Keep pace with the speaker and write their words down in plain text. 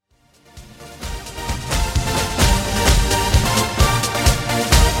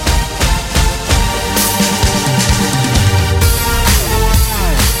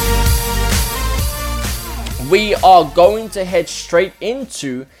we are going to head straight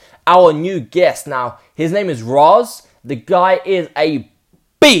into our new guest. Now, his name is Rahz. The guy is a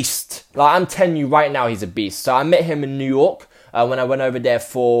beast. Like, I'm telling you right now, he's a beast. So I met him in New York when I went over there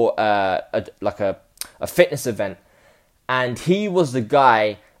for a fitness event. And he was the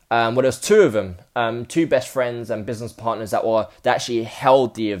guy, well, there's two of them, two best friends and business partners that actually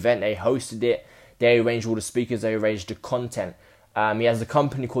held the event. They hosted it. They arranged all the speakers. They arranged the content. He has a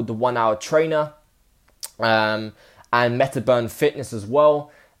company called the 1 Hour Trainer and Metaburn Fitness as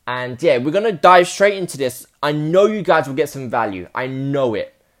well. And yeah, we're going to dive straight into this. I know you guys will get some value. I know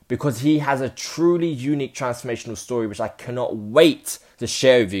it. Because he has a truly unique transformational story, which I cannot wait to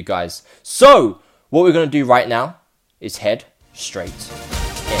share with you guys. So, what we're going to do right now is head straight in.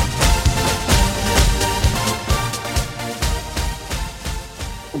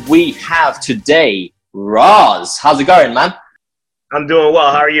 We have today Rahz. How's it going, man? I'm doing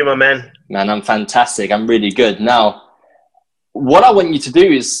well. How are you, my man? Man, I'm fantastic. I'm really good. Now, what I want you to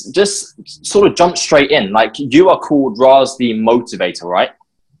do is just sort of jump straight in. Like, you are called Rahz the Motivator, right?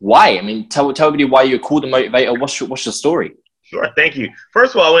 Why? I mean, tell everybody why you're called the Motivator. What's your story? Sure. Thank you.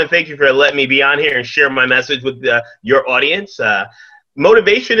 First of all, I want to thank you for letting me be on here and share my message with your audience.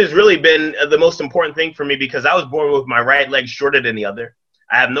 Motivation has really been the most important thing for me because I was born with my right leg shorter than the other.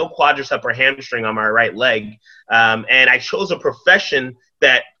 I have no quadricep or hamstring on my right leg. And I chose a profession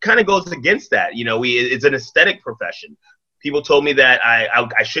that kind of goes against that. You know, it's an aesthetic profession. People told me that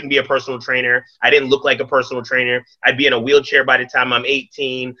I shouldn't be a personal trainer. I didn't look like a personal trainer. I'd be in a wheelchair by the time I'm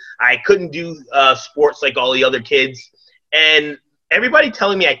 18. I couldn't do sports like all the other kids. And everybody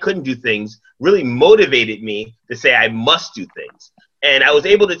telling me I couldn't do things really motivated me to say I must do things. And I was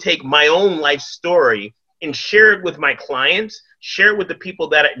able to take my own life story and share it with my clients, share it with the people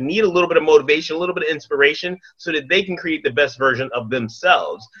that need a little bit of motivation, a little bit of inspiration so that they can create the best version of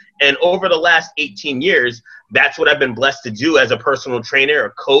themselves. And over the last 18 years, that's what I've been blessed to do as a personal trainer,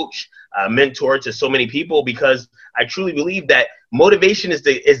 a coach, a mentor to so many people, because I truly believe that motivation is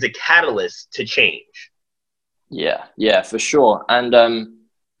the catalyst to change. Yeah, for sure. And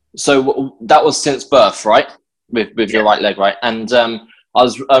so that was since birth, right? With your right leg, right? And I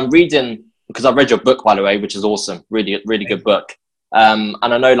was reading, because I read your book, by the way, which is awesome. Really, really good book. And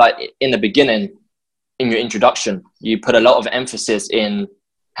I know, like, in the beginning, in your introduction, you put a lot of emphasis in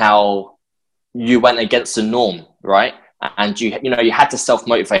how you went against the norm, right? And you had to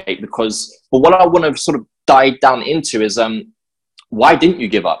self-motivate because, but what I want to sort of dive down into is, why didn't you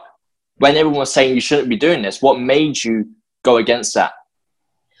give up? When everyone was saying you shouldn't be doing this, what made you go against that?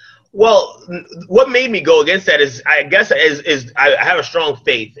 Well, what made me go against that is, I guess, is I have a strong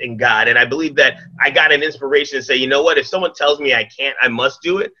faith in God. And I believe that I got an inspiration to say, you know what, if someone tells me I can't, I must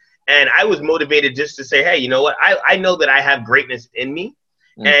do it. And I was motivated just to say, hey, you know what, I know that I have greatness in me.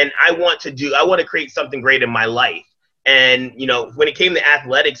 And I want to create something great in my life. And, you know, when it came to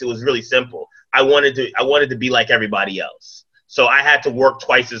athletics, it was really simple. I wanted to be like everybody else. So I had to work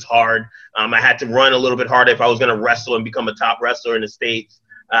twice as hard. I had to run a little bit harder if I was going to wrestle and become a top wrestler in the States.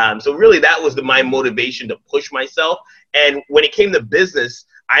 So really that was my motivation to push myself. And when it came to business,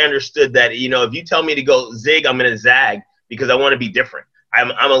 I understood that, you know, if you tell me to go zig, I'm going to zag because I want to be different. I'm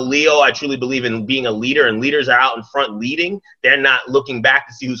a Leo. I truly believe in being a leader, and leaders are out in front leading. They're not looking back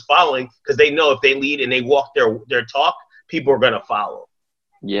to see who's following because they know if they lead and they walk their talk, people are going to follow.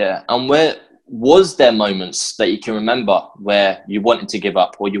 Yeah. And where was there moments that you can remember where you wanted to give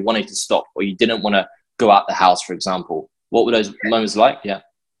up or you wanted to stop or you didn't want to go out the house, for example? What were those moments like? Yeah.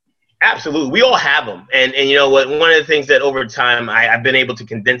 Absolutely. We all have them. And you know what, one of the things that over time I've been able to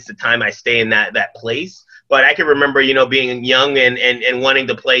condense the time I stay in that place. But I can remember, you know, being young and wanting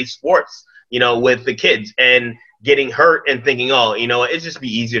to play sports, you know, with the kids and getting hurt and thinking, oh, you know, it'd just be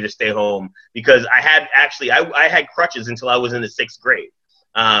easier to stay home because I had crutches until I was in the 6th grade.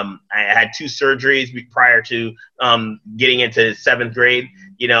 I had 2 surgeries prior to getting into 7th grade,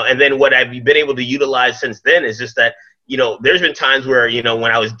 you know, and then what I've been able to utilize since then is just that, you know, there's been times where, you know,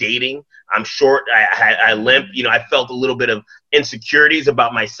 when I was dating, I'm short, I limp, you know, I felt a little bit of insecurities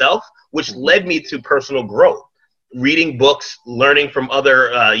about myself, which led me to personal growth, reading books, learning from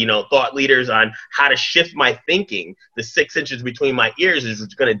other, you know, thought leaders on how to shift my thinking. The 6 inches between my ears is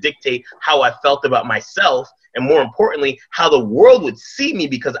going to dictate how I felt about myself. And more importantly, how the world would see me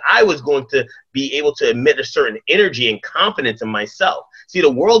because I was going to be able to emit a certain energy and confidence in myself. See,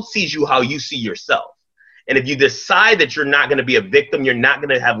 the world sees you how you see yourself. And if you decide that you're not going to be a victim, you're not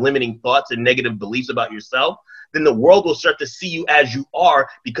going to have limiting thoughts and negative beliefs about yourself, then the world will start to see you as you are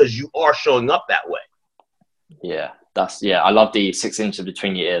because you are showing up that way. Yeah, I love the 6 inches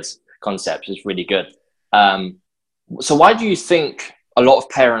between your ears concept. It's really good. So why do you think a lot of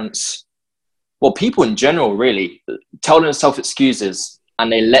parents Well, people in general really tell themselves excuses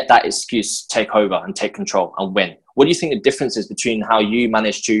and they let that excuse take over and take control and win. What do you think the difference is between how you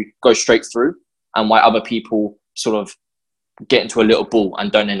manage to go straight through and why other people sort of get into a little ball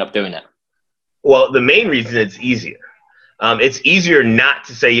and don't end up doing it? Well, the main reason it's easier. It's easier not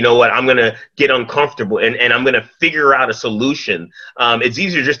to say, you know what, I'm going to get uncomfortable and I'm going to figure out a solution. It's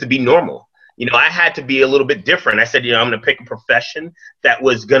easier just to be normal. You know, I had to be a little bit different. I said, you know, I'm going to pick a profession that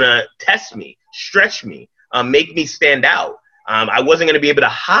was going to test me, stretch me, make me stand out. I wasn't going to be able to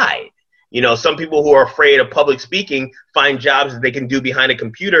hide. You know, some people who are afraid of public speaking find jobs that they can do behind a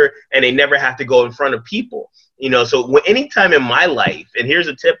computer and they never have to go in front of people. You know, so anytime in my life, and here's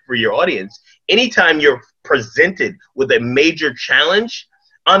a tip for your audience, anytime you're presented with a major challenge,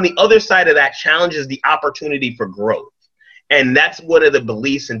 on the other side of that challenge is the opportunity for growth. And that's one of the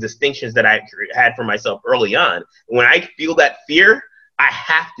beliefs and distinctions that I had for myself early on. When I feel that fear, I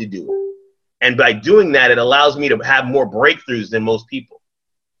have to do it. And by doing that, it allows me to have more breakthroughs than most people.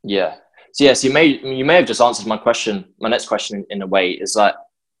 Yeah. So yes, you may have just answered my question. My next question in a way is that,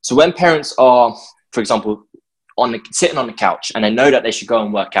 so when parents are, for example, sitting on the couch and they know that they should go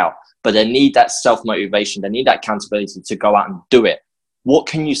and work out, but they need that self-motivation, they need that accountability to go out and do it. What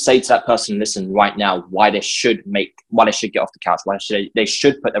can you say to that person, listen, right now, why they should get off the couch, why they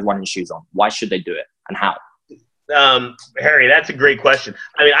should put their running shoes on, why should they do it, and how? Harry, that's a great question.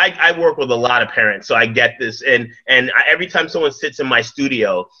 I mean, I work with a lot of parents, so I get this. And every time someone sits in my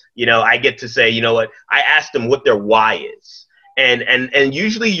studio, you know, I get to say, you know what, I ask them what their why is. And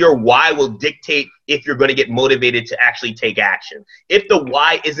usually your why will dictate if you're going to get motivated to actually take action. If the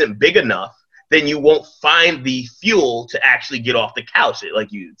why isn't big enough, then you won't find the fuel to actually get off the couch,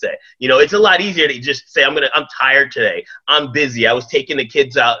 like you would say. You know, it's a lot easier to just say, I'm tired today. I'm busy. I was taking the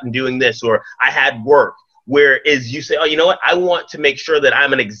kids out and doing this, or I had work. Whereas you say, oh, you know what? I want to make sure that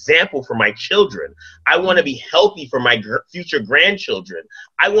I'm an example for my children. I want to be healthy for my future grandchildren.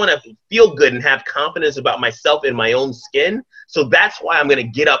 I want to feel good and have confidence about myself in my own skin. So that's why I'm going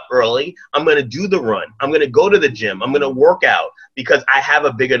to get up early. I'm going to do the run. I'm going to go to the gym. I'm going to work out because I have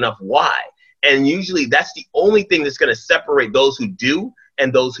a big enough why. And usually that's the only thing that's going to separate those who do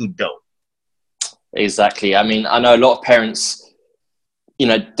and those who don't. Exactly. I mean, I know a lot of parents, you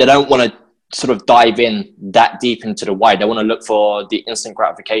know, they don't want to sort of dive in that deep into the why. They want to look for the instant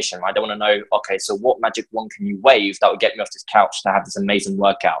gratification, right? They want to know, okay, so what magic wand can you wave that will get me off this couch to have this amazing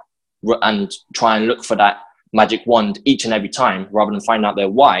workout, and try and look for that magic wand each and every time rather than find out their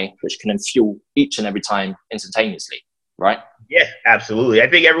why, which can then fuel each and every time instantaneously, right? Yeah, absolutely. I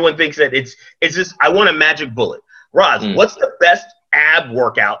think everyone thinks that it's just, I want a magic bullet. Rahz, what's the best ab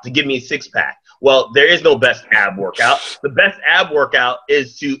workout to give me a six pack? Well, there is no best ab workout. The best ab workout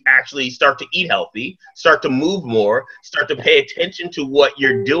is to actually start to eat healthy, start to move more, start to pay attention to what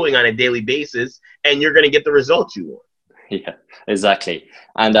you're doing on a daily basis, and you're going to get the results you want. Yeah, exactly.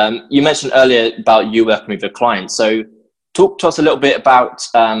 And you mentioned earlier about you working with your clients. So talk to us a little bit about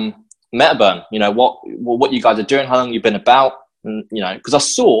Metaburn, you know, what you guys are doing, how long you've been about, and, you know, because I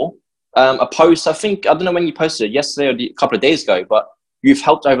saw a post, I don't know when you posted it, yesterday or a couple of days ago, but you've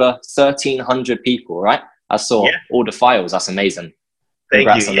helped over 1,300 people, right? I saw all the files. That's amazing.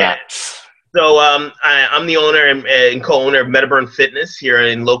 Congrats on that. So I'm the owner and co-owner of Metaburn Fitness here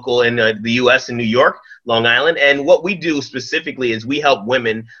in the U.S. in New York, Long Island. And what we do specifically is we help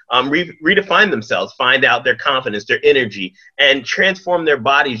women redefine themselves, find out their confidence, their energy, and transform their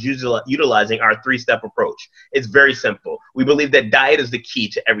bodies utilizing our three-step approach. It's very simple. We believe that diet is the key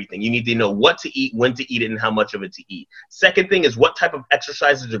to everything. You need to know what to eat, when to eat it, and how much of it to eat. Second thing is what type of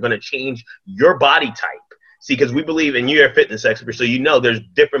exercises are going to change your body type. See, because we believe, and you're a fitness expert, so you know there's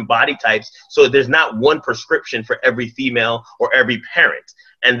different body types. So there's not one prescription for every female or every parent.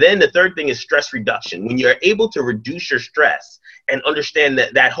 And then the third thing is stress reduction. When you're able to reduce your stress and understand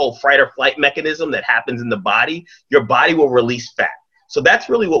that whole fight or flight mechanism that happens in the body, your body will release fat. So that's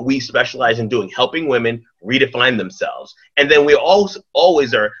really what we specialize in doing, helping women redefine themselves. And then we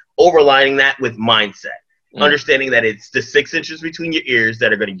always are overlining that with mindset. Understanding that it's the 6 inches between your ears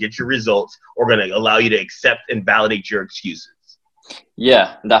that are going to get your results or going to allow you to accept and validate your excuses.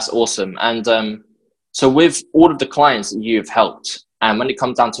 Yeah, that's awesome. And so with all of the clients that you've helped, and when it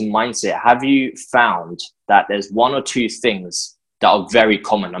comes down to mindset, have you found that there's one or two things that are very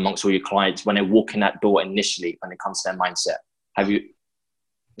common amongst all your clients when they walk in that door initially when it comes to their mindset? Have you?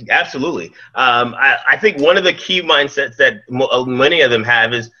 Absolutely. I think one of the key mindsets that many of them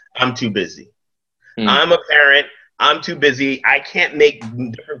have is, I'm too busy. I'm a parent. I'm too busy. I can't make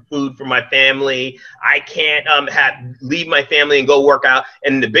different food for my family. I can't leave my family and go work out.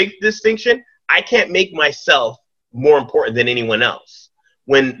 And the big distinction, I can't make myself more important than anyone else.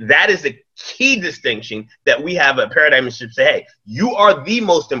 When that is the key distinction that we have a paradigm shift. Say, hey, you are the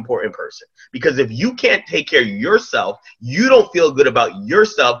most important person, because if you can't take care of yourself, you don't feel good about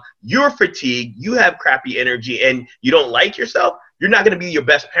yourself, you're fatigued, you have crappy energy, and you don't like yourself, you're not going to be your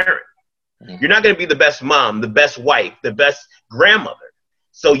best parent. You're not going to be the best mom, the best wife, the best grandmother.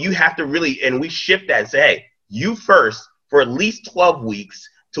 So you have to really, and we shift that and say, hey, you first for at least 12 weeks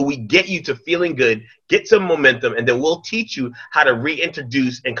till we get you to feeling good, get some momentum, and then we'll teach you how to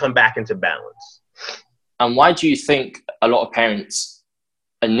reintroduce and come back into balance. And why do you think a lot of parents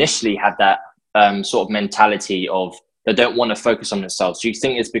initially had that sort of mentality of they don't want to focus on themselves? Do you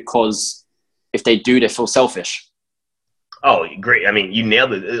think it's because if they do, they feel selfish? Oh, great. I mean, you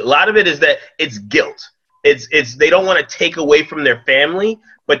nailed it. A lot of it is that it's guilt. It's they don't want to take away from their family,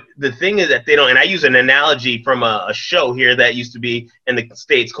 but the thing is that they don't. And I use an analogy from a show here that used to be in the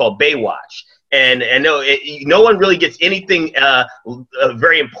States called Baywatch. And I know no one really gets anything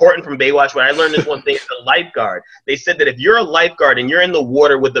very important from Baywatch, but I learned this one thing as a lifeguard. They said that if you're a lifeguard and you're in the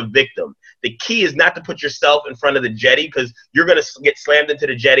water with a victim, the key is not to put yourself in front of the jetty, because you're going to get slammed into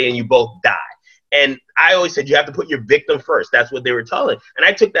the jetty and you both die. And I always said you have to put your victim first. That's what they were telling. And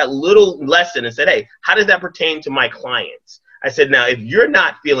I took that little lesson and said, hey, how does that pertain to my clients? I said, now, if you're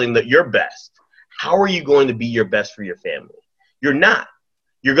not feeling that your best, how are you going to be your best for your family? You're not.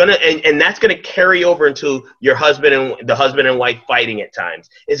 You're going to, and that's going to carry over into your husband and the husband and wife fighting at times.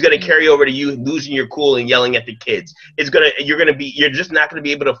 It's going to carry over to you losing your cool and yelling at the kids. You're just not going to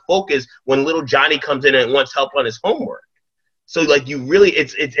be able to focus when little Johnny comes in and wants help on his homework. So like you really,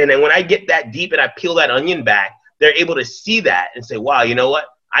 and then when I get that deep and I peel that onion back, they're able to see that and say, wow, you know what?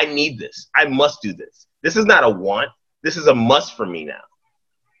 I need this. I must do this. This is not a want. This is a must for me now.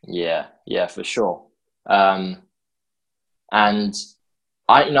 Yeah, for sure. And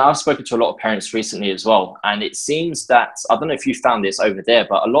I've spoken to a lot of parents recently as well. And it seems that, I don't know if you found this over there,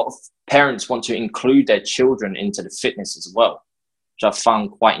 but a lot of parents want to include their children into the fitness as well, which I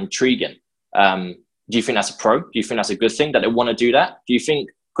found quite intriguing. Do you think that's a pro? Do you think that's a good thing that they want to do that? Do you think,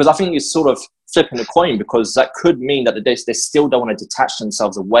 because I think it's sort of flipping the coin, because that could mean that they still don't want to detach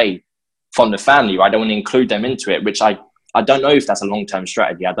themselves away from the family, right? They want to include them into it, which I don't know if that's a long-term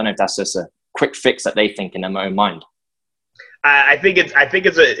strategy. I don't know if that's just a quick fix that they think in their own mind. I think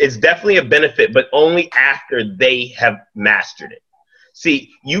it's definitely a benefit, but only after they have mastered it.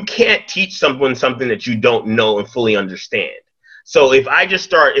 See, you can't teach someone something that you don't know and fully understand. So if I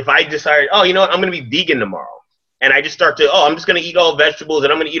decided, oh, you know what, I'm going to be vegan tomorrow. And I just start to, I'm just going to eat all vegetables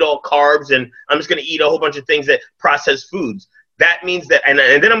and I'm going to eat all carbs and I'm just going to eat a whole bunch of things that processed foods. That means that, and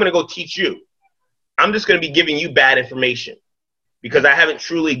then I'm going to go teach you. I'm just going to be giving you bad information because I haven't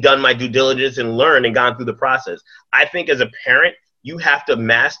truly done my due diligence and learned and gone through the process. I think as a parent, you have to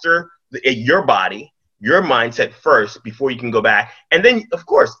master your body, your mindset first before you can go back. And then, of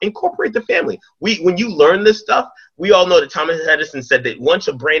course, incorporate the family. When you learn this stuff, we all know that Thomas Edison said that once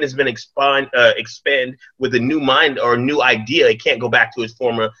a brain has been expand with a new mind or a new idea, it can't go back to its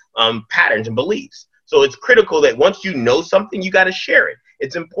former patterns and beliefs. So it's critical that once you know something, you got to share it.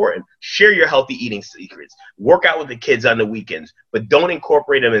 It's important. Share your healthy eating secrets. Work out with the kids on the weekends, but don't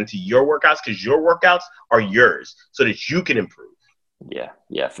incorporate them into your workouts, because your workouts are yours so that you can improve.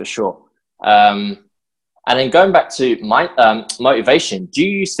 Yeah, for sure. And then going back to motivation, do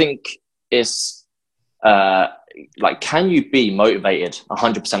you think it's can you be motivated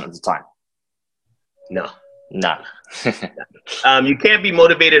 100% of the time? No. You can't be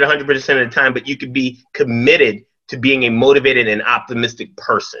motivated 100% of the time, but you could be committed to being a motivated and optimistic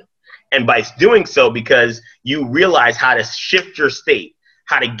person. And by doing so, because you realize how to shift your state,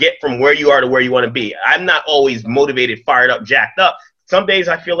 how to get from where you are to where you want to be. I'm not always motivated, fired up, jacked up. Some days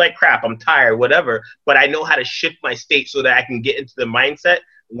I feel like crap, I'm tired, whatever, but I know how to shift my state so that I can get into the mindset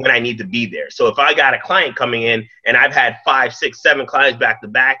when I need to be there. So if I got a client coming in and I've had 5, 6, 7 clients back to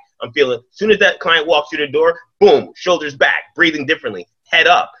back, I'm feeling, as soon as that client walks through the door, boom, shoulders back, breathing differently, head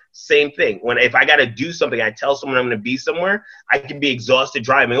up, same thing. If I got to do something, I tell someone I'm going to be somewhere, I can be exhausted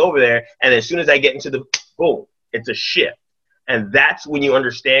driving over there. And as soon as I get into the boom, it's a shift. And that's when you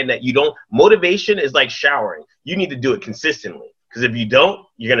understand that motivation is like showering. You need to do it consistently. Because if you don't,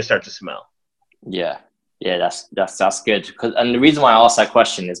 you're going to start to smell. Yeah, that's good. And the reason why I asked that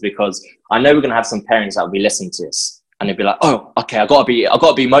question is because I know we're going to have some parents that will be listening to this, and they'll be like, "Oh, okay, I got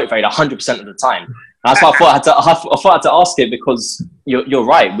to be motivated 100% of the time." And that's why I thought I had to ask it, because you're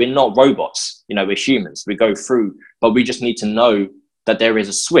right. We're not robots. We're humans. We go through, but we just need to know that there is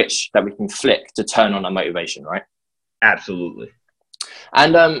a switch that we can flick to turn on our motivation, right? Absolutely.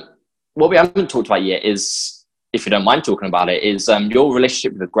 And what we haven't talked about yet is, if you don't mind talking about it, is your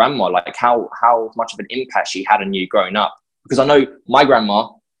relationship with your grandma, like how much of an impact she had on you growing up. Because I know my grandma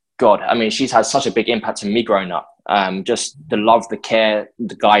God, I mean, she's had such a big impact on me growing up. Just the love, the care,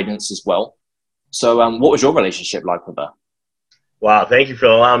 the guidance as well. So what was your relationship like with her? Wow, thank you for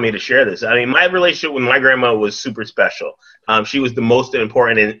allowing me to share this. I mean, my relationship with my grandma was super special. She was the most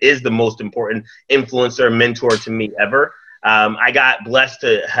important and is the most important influencer, mentor to me ever. I got blessed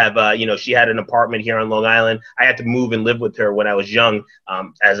to have, she had an apartment here on Long Island. I had to move and live with her when I was young,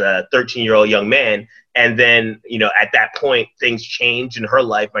 as a 13-year-old young man. And then, at that point, things changed in her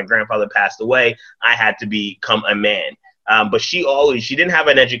life. My grandfather passed away. I had to become a man. But she didn't have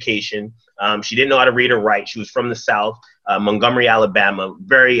an education. She didn't know how to read or write. She was from the South, Montgomery, Alabama,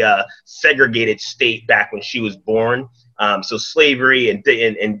 very segregated state back when she was born. So slavery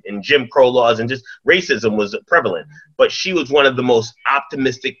and Jim Crow laws and just racism was prevalent. But she was one of the most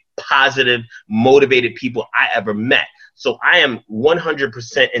optimistic, positive, motivated people I ever met. So I am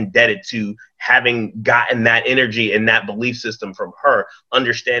 100% indebted to having gotten that energy and that belief system from her,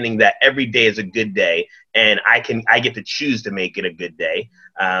 understanding that every day is a good day and I get to choose to make it a good day.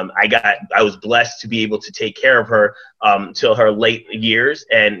 I was blessed to be able to take care of her till her late years,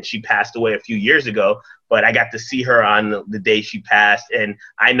 and she passed away a few years ago. But I got to see her on the day she passed, and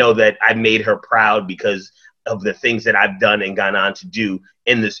I know that I made her proud because of the things that I've done and gone on to do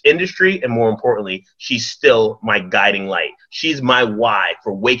in this industry. And more importantly, she's still my guiding light. She's my why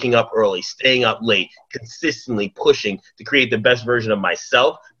for waking up early, staying up late, consistently pushing to create the best version of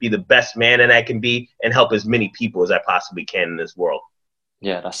myself, be the best man that I can be, and help as many people as I possibly can in this world.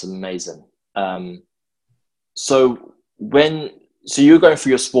 Yeah, that's amazing. So you were going through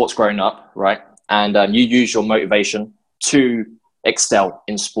your sports growing up, right? And you use your motivation to excel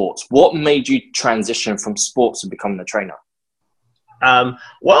in sports. What made you transition from sports to becoming a trainer?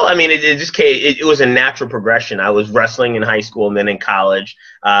 Well, I mean, it just came, it was a natural progression. I was wrestling in high school and then in college.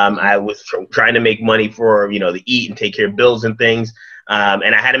 I was trying to make money for, to eat and take care of bills and things.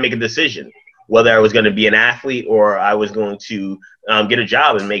 And I had to make a decision whether I was going to be an athlete or I was going to get a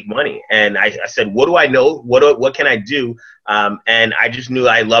job and make money. And I said, what do I know? What can I do? And I just knew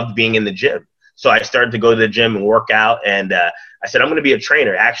I loved being in the gym. So I started to go to the gym and work out. And I said, I'm going to be a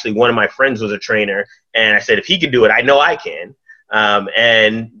trainer. Actually, one of my friends was a trainer. And I said, if he can do it, I know I can.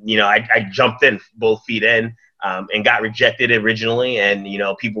 I jumped in, both feet in, and got rejected originally. And,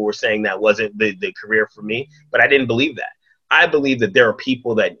 people were saying that wasn't the career for me. But I didn't believe that. I believe that there are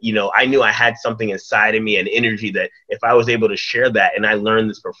people that, I knew I had something inside of me, an energy that if I was able to share that and I learned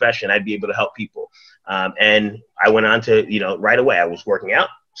this profession, I'd be able to help people. And I went on to, right away, I was working out,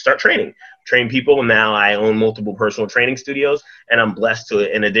 start train people. And now I own multiple personal training studios, and I'm blessed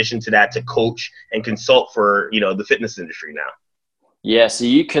to, in addition to that, to coach and consult for, the fitness industry now. Yeah. So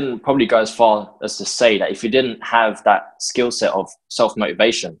you can probably go as far as to say that if you didn't have that skill set of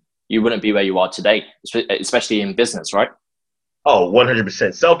self-motivation, you wouldn't be where you are today, especially in business, right? Oh,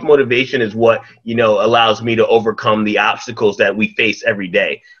 100%. Self-motivation is what, allows me to overcome the obstacles that we face every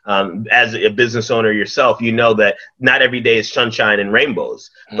day. As a business owner yourself, you know that not every day is sunshine and rainbows,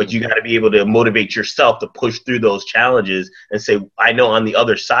 but you got to be able to motivate yourself to push through those challenges and say, I know on the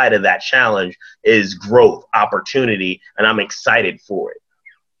other side of that challenge is growth, opportunity, and I'm excited for it.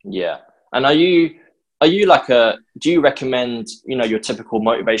 Yeah. And do you recommend, your typical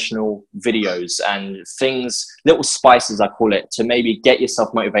motivational videos and things, little spices, I call it, to maybe get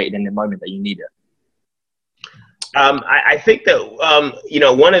yourself motivated in the moment that you need it? I think that,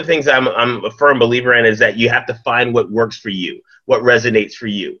 one of the things I'm a firm believer in is that you have to find what works for you, what resonates for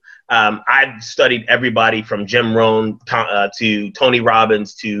you. I've studied everybody from Jim Rohn to Tony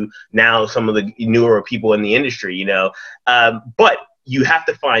Robbins to now some of the newer people in the industry, but you have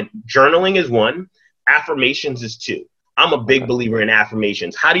to find journaling is one. Affirmations is two. I'm a big believer in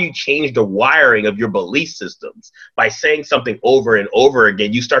affirmations. How do you change the wiring of your belief systems? By saying something over and over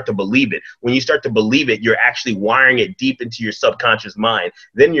again, you start to believe it. When you start to believe it, you're actually wiring it deep into your subconscious mind.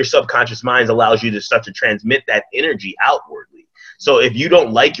 Then your subconscious mind allows you to start to transmit that energy outwardly. So if you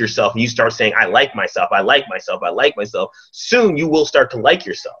don't like yourself and you start saying, I like myself, I like myself, I like myself, soon you will start to like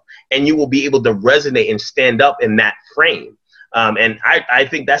yourself and you will be able to resonate and stand up in that frame. And I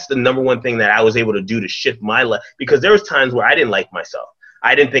think that's the number one thing that I was able to do to shift my life, because there was times where I didn't like myself.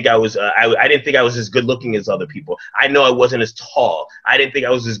 I didn't think I was I didn't think I was as good looking as other people. I know I wasn't as tall. I didn't think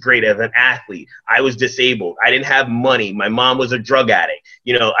I was as great as an athlete. I was disabled. I didn't have money. My mom was a drug addict.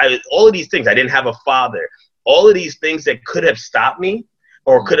 All of these things. I didn't have a father. All of these things that could have stopped me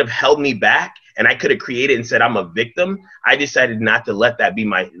or could have held me back, and I could have created and said I'm a victim. I decided not to let that be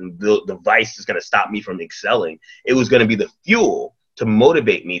the vice that's going to stop me from excelling. It was going to be the fuel to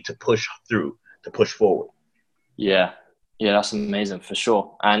motivate me to push through, to push forward. Yeah, that's amazing for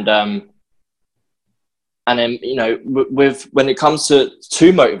sure. And And then, you know, with when it comes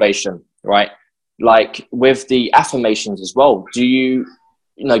to motivation, right? Like with the affirmations as well, do you,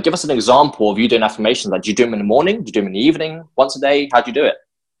 you know, give us an example of you doing affirmations? Like, do you do them in the morning? Do you do them in the evening? Once a day? How do you do it?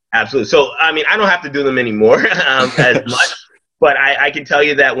 Absolutely. So, I mean, I don't have to do them anymore as much, but I can tell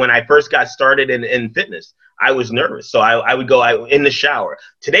you that when I first got started in fitness, I was nervous. So I would go in the shower.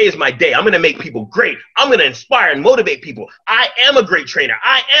 Today is my day. I'm going to make people great. I'm going to inspire and motivate people. I am a great trainer.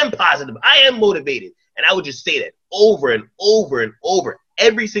 I am positive. I am motivated. And I would just say that over and over and over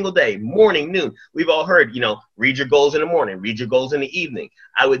every single day, morning, noon. We've all heard, you know, read your goals in the morning, read your goals in the evening.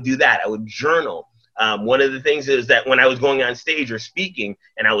 I would do that. I would journal. One of the things is that when I was going on stage or speaking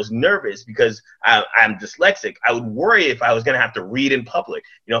and I was nervous because I'm dyslexic, I would worry if I was going to have to read in public.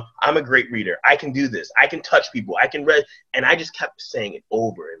 You know, I'm a great reader. I can do this. I can touch people. I can read. And I just kept saying it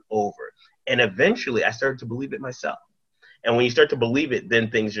over and over. And eventually I started to believe it myself. And when you start to believe it, then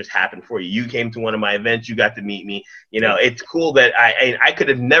things just happen for you. You came to one of my events. You got to meet me. You know, it's cool that I could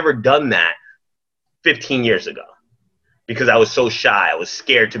have never done that 15 years ago, because I was so shy. I was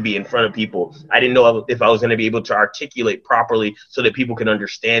scared to be in front of people. I didn't know if I was going to be able to articulate properly so that people can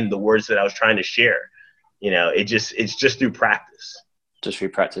understand the words that I was trying to share. You know, it's just through practice. Just through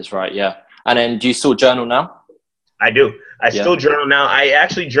practice, right? Yeah. And then do you still journal now? I do. I still journal now. I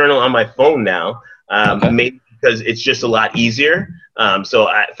actually journal on my phone now, maybe because it's just a lot easier.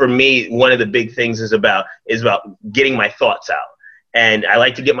 For me, one of the big things is about getting my thoughts out. And I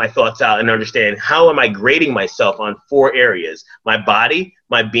like to get my thoughts out and understand, how am I grading myself on 4 areas: my body,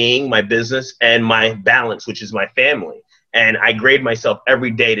 my being, my business, and my balance, which is my family. And I grade myself every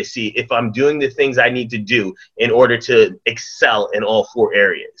day to see if I'm doing the things I need to do in order to excel in all 4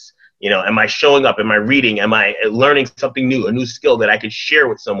 areas. You know, am I showing up? Am I reading? Am I learning something new, a new skill that I could share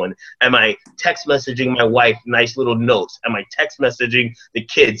with someone? Am I text messaging my wife nice little notes? Am I text messaging the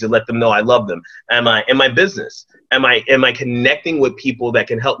kids to let them know I love them? Am I in my business? Am I connecting with people that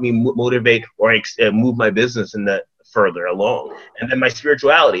can help me motivate or move my business in the further along? And then my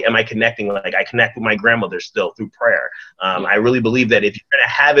spirituality. Am I connecting? Like, I connect with my grandmother still through prayer. I really believe that if you're going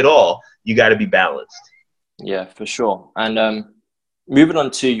to have it all, you got to be balanced. Yeah, for sure. And moving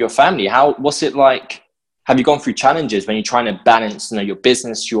on to your family, what's it like? Have you gone through challenges when you're trying to balance, you know, your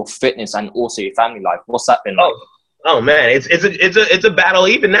business, your fitness, and also your family life? What's that been like? Oh man, it's a battle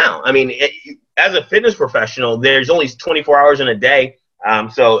even now. I mean, as a fitness professional, there's only 24 hours in a day.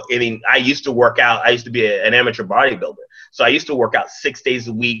 So I mean, I used to work out. I used to be an amateur bodybuilder, so I used to work out 6 days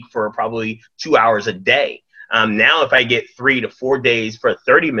a week for probably 2 hours a day. Now, if I get 3 to 4 days for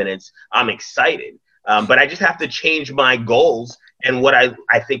 30 minutes, I'm excited. But I just have to change my goals. And what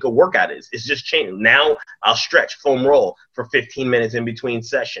I think a workout is just change. Now I'll stretch, foam roll for 15 minutes in between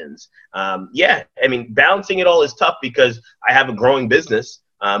sessions. I mean, balancing it all is tough because I have a growing business,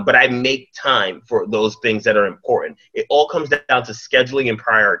 but I make time for those things that are important. It all comes down to scheduling and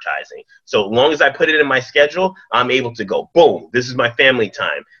prioritizing. So as long as I put it in my schedule, I'm able to go, boom, this is my family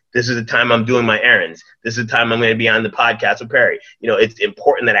time. This is the time I'm doing my errands. This is the time I'm going to be on the podcast with Perry. You know, it's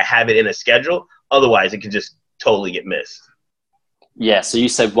important that I have it in a schedule. Otherwise, it could just totally get missed. Yeah, so you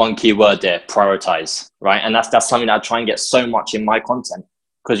said one key word there, prioritize, right? And that's something that I try and get so much in my content,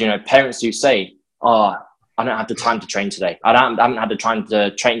 because, you know, parents do say, oh, I don't have the time to train today. I haven't had the time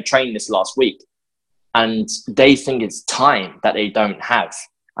to train this last week. And they think it's time that they don't have.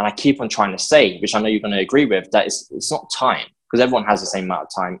 And I keep on trying to say, which I know you're going to agree with, that it's not time, because everyone has the same amount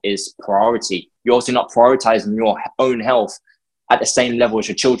of time. Is priority. You're also not prioritizing your own health at the same level as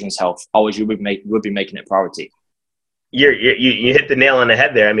your children's health, otherwise you would be making it priority. You hit the nail on the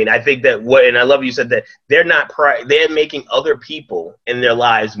head there. I mean, I think that and I love you said that they're making other people in their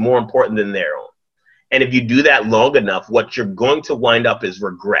lives more important than their own. And if you do that long enough, what you're going to wind up is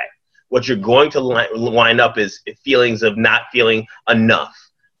regret. What you're going to wind up is feelings of not feeling enough.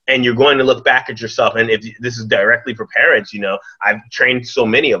 And you're going to look back at yourself. And if this is directly for parents, you know, I've trained so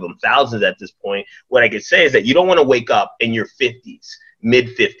many of them, thousands at this point. What I could say is that you don't want to wake up in your 50s, mid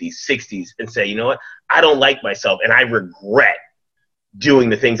 50s, 60s and say, you know what? I don't like myself and I regret doing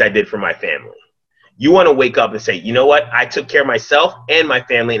the things I did for my family. You want to wake up and say, you know what? I took care of myself and my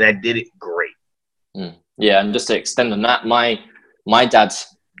family and I did it great. Yeah. And just to extend on that, my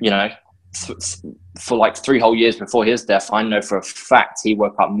dad's, you know, for like 3 whole years before his death, I know for a fact he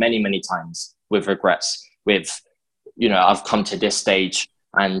woke up many, many times with regrets, with, you know, I've come to this stage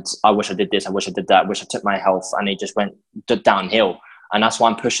and I wish I did this, I wish I did that, I wish I took my health, and it just went downhill. And that's why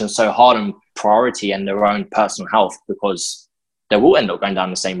I'm pushing so hard on priority and their own personal health, because they will end up going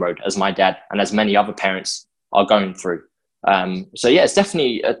down the same road as my dad and as many other parents are going through. So yeah, it's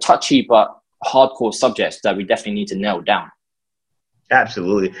definitely a touchy but hardcore subject that we definitely need to nail down.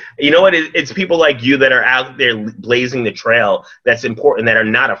 Absolutely. You know what? It's people like you that are out there blazing the trail that's important, that are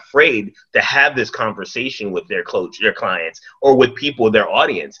not afraid to have this conversation with their coach, their clients, or with people, their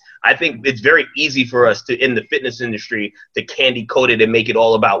audience. I think it's very easy for us to, in the fitness industry, to candy coat it and make it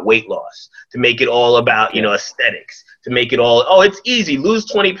all about weight loss, to make it all about, aesthetics, to make it all, oh, it's easy, lose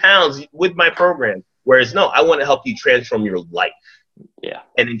 20 pounds with my program. Whereas, no, I want to help you transform your life. Yeah.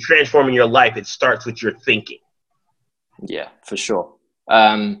 And in transforming your life, it starts with your thinking. Yeah, for sure.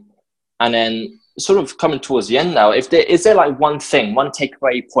 And then sort of coming towards the end now, is there like one thing, one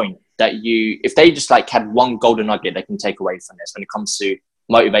takeaway point that if they just like had one golden nugget they can take away from this when it comes to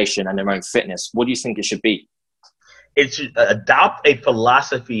motivation and their own fitness, what do you think it should be? It should adopt a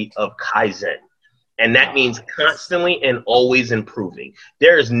philosophy of Kaizen. And that means constantly and always improving.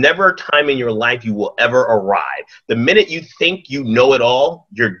 There is never a time in your life you will ever arrive. The minute you think you know it all,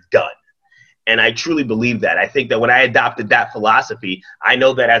 you're done. And I truly believe that. I think that when I adopted that philosophy, I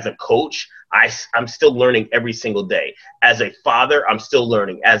know that as a coach, I'm still learning every single day. As a father, I'm still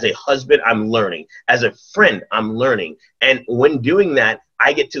learning. As a husband, I'm learning. As a friend, I'm learning. And when doing that,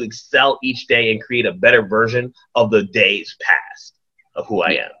 I get to excel each day and create a better version of the days past of who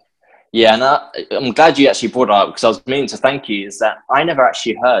I am. Yeah, and I'm glad you actually brought it up, because I was meaning to thank you, is that I never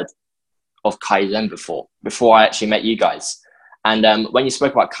actually heard of Kaizen before I actually met you guys. And when you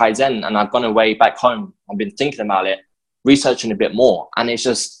spoke about Kaizen, and I've gone away back home, I've been thinking about it, researching a bit more, and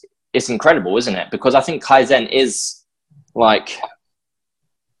it's incredible, isn't it? Because I think Kaizen is like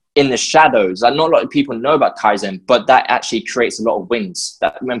in the shadows. Like, not a lot of people know about Kaizen, but that actually creates a lot of wins.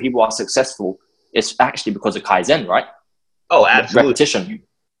 That when people are successful, it's actually because of Kaizen, right? Oh, absolutely. Repetition.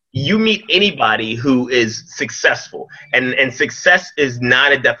 You meet anybody who is successful, and success is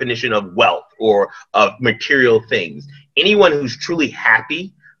not a definition of wealth or of material things. Anyone who's truly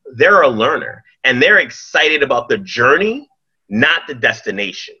happy, they're a learner, and they're excited about the journey, not the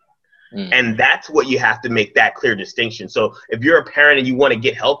destination. And that's what you have to make that clear distinction. So if you're a parent and you want to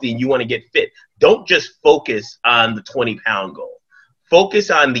get healthy and you want to get fit, don't just focus on the 20-pound goal. Focus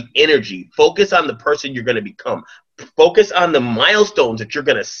on the energy. Focus on the person you're going to become. Focus on the milestones that you're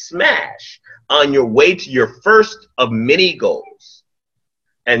going to smash on your way to your first of many goals.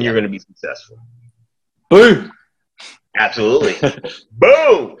 And you're going to be successful. Boom. Absolutely.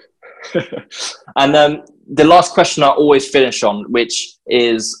 Boom. And the last question I always finish on, which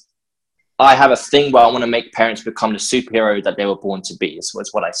is, I have a thing where I want to make parents become the superhero that they were born to be, is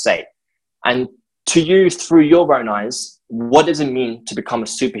what I say. And to you, through your own eyes, what does it mean to become a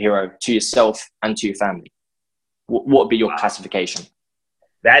superhero to yourself and to your family? What would be your classification?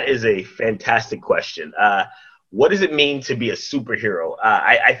 That is a fantastic question. What does it mean to be a superhero?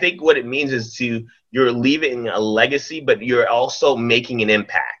 I think what it means is you're leaving a legacy, but you're also making an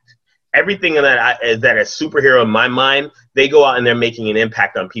impact. Everything that a superhero in my mind, they go out and they're making an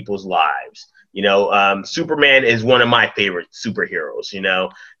impact on people's lives. Superman is one of my favorite superheroes,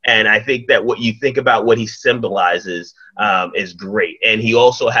 and I think that what you think about what he symbolizes is great. And he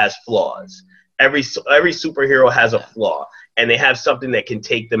also has flaws. Every superhero has a flaw, and they have something that can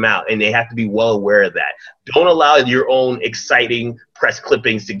take them out, and they have to be well aware of that. Don't allow your own exciting press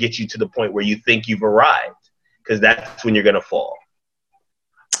clippings to get you to the point where you think you've arrived, because that's when you're going to fall.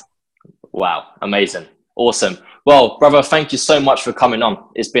 Wow. Amazing. Awesome. Well, brother, thank you so much for coming on.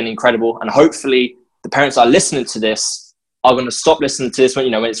 It's been incredible. And hopefully the parents that are listening to this are going to stop listening to this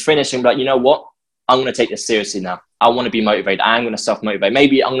when it's finished and be like, you know what? I'm going to take this seriously now. I want to be motivated. I'm going to self-motivate.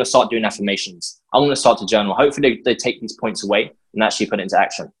 Maybe I'm going to start doing affirmations. I'm going to start to journal. Hopefully they take these points away and actually put it into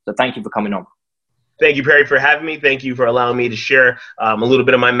action. So thank you for coming on. Thank you, Perry, for having me. Thank you for allowing me to share a little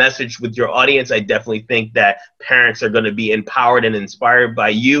bit of my message with your audience. I definitely think that parents are going to be empowered and inspired by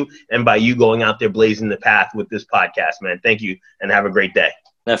you and by you going out there blazing the path with this podcast, man. Thank you, and have a great day.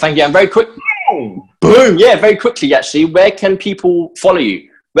 No, thank you. And very quick. Boom. Yeah, very quickly, actually. Where can people follow you?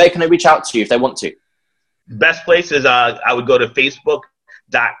 Where can they reach out to you if they want to? The best place is I would go to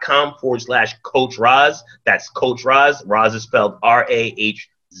facebook.com/Coach Rahz. That's Coach Rahz. Rahz is spelled Rahz.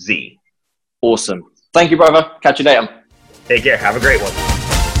 Awesome. Thank you, brother. Catch you later. Take care. Have a great one.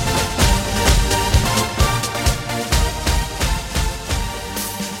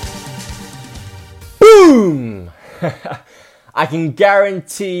 Boom! I can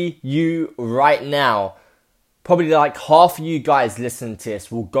guarantee you right now, probably like half of you guys listening to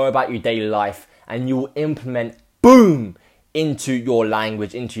this will go about your daily life and you will implement boom into your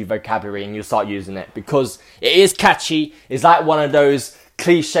language, into your vocabulary, and you'll start using it because it is catchy. It's like one of those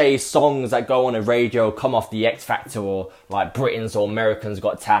cliche songs that go on a radio, come off the X Factor or like Britain's or Americans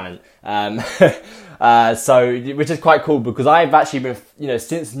Got Talent. So which is quite cool because I've actually been,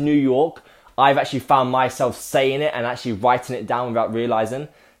 since New York, I've actually found myself saying it and actually writing it down without realizing.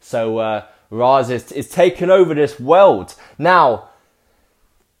 So Rahz is taking over this world. Now,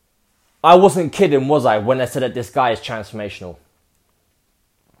 I wasn't kidding, was I, when I said that this guy is transformational?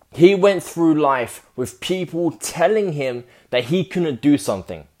 He went through life with people telling him that he couldn't do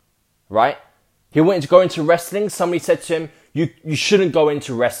something, right? He wanted to go into wrestling. Somebody said to him, you shouldn't go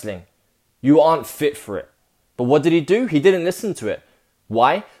into wrestling. You aren't fit for it. But what did he do? He didn't listen to it.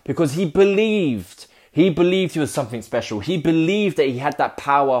 Why? Because he believed. He believed he was something special. He believed that he had that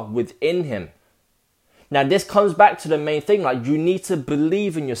power within him. Now, this comes back to the main thing. Like, you need to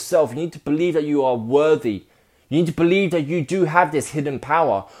believe in yourself. You need to believe that you are worthy. You need to believe that you do have this hidden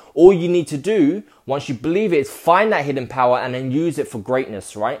power. All you need to do, once you believe it, is find that hidden power and then use it for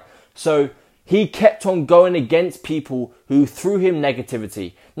greatness, right? So he kept on going against people who threw him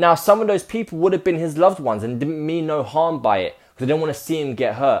negativity. Now, some of those people would have been his loved ones and didn't mean no harm by it because they didn't want to see him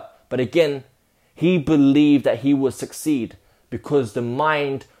get hurt. But again, he believed that he would succeed because the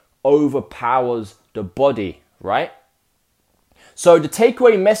mind overpowers the body, right? So the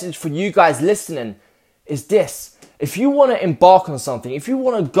takeaway message for you guys listening is this. If you want to embark on something, if you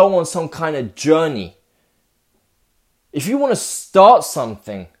want to go on some kind of journey, if you want to start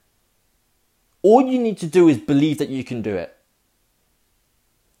something, all you need to do is believe that you can do it,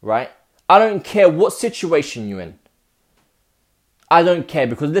 right? I don't care what situation you're in. I don't care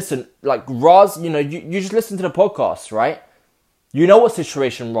because listen, like Rahz, you just listen to the podcast, right? You know what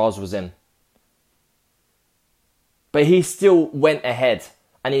situation Rahz was in. But he still went ahead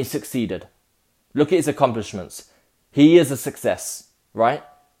and he succeeded. Look at his accomplishments. He is a success, right?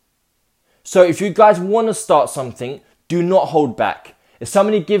 So if you guys want to start something, do not hold back. If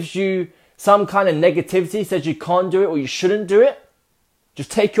somebody gives you some kind of negativity, says you can't do it or you shouldn't do it,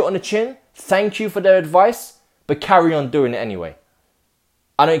 just take it on the chin. Thank you for their advice, but carry on doing it anyway.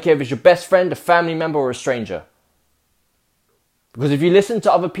 I don't care if it's your best friend, a family member, or a stranger. Because if you listen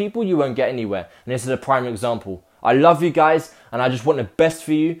to other people, you won't get anywhere. And this is a prime example. I love you guys and I just want the best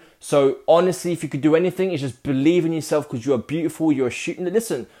for you. So honestly, if you could do anything, it's just believe in yourself because you are beautiful, you're shooting.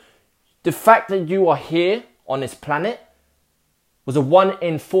 Listen, the fact that you are here on this planet was a 1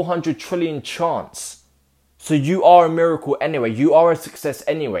 in 400 trillion chance. So you are a miracle anyway. You are a success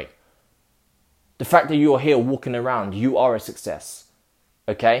anyway. The fact that you are here walking around, you are a success.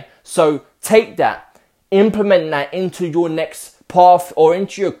 Okay? So take that, implement that into your next path or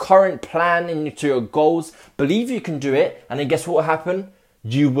into your current plan, into your goals. Believe you can do it, and then guess what will happen?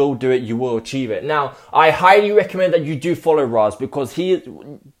 You will do it, you will achieve it. Now, I highly recommend that you do follow Rahz because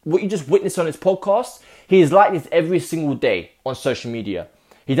what you just witnessed on his podcast, he is like this every single day on social media.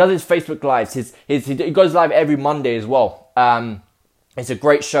 He does his Facebook Lives, he goes live every Monday as well. It's a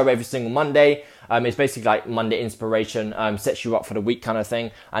great show every single Monday. It's basically like Monday inspiration, sets you up for the week kind of thing.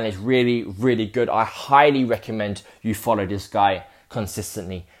 And it's really, really good. I highly recommend you follow this guy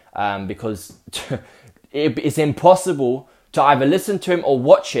consistently because it's impossible to either listen to him or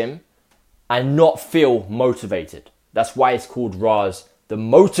watch him and not feel motivated. That's why it's called Rahz, the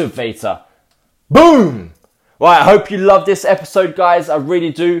motivator. Boom! Right, I hope you love this episode, guys. I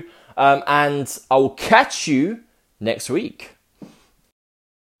really do. And I will catch you next week.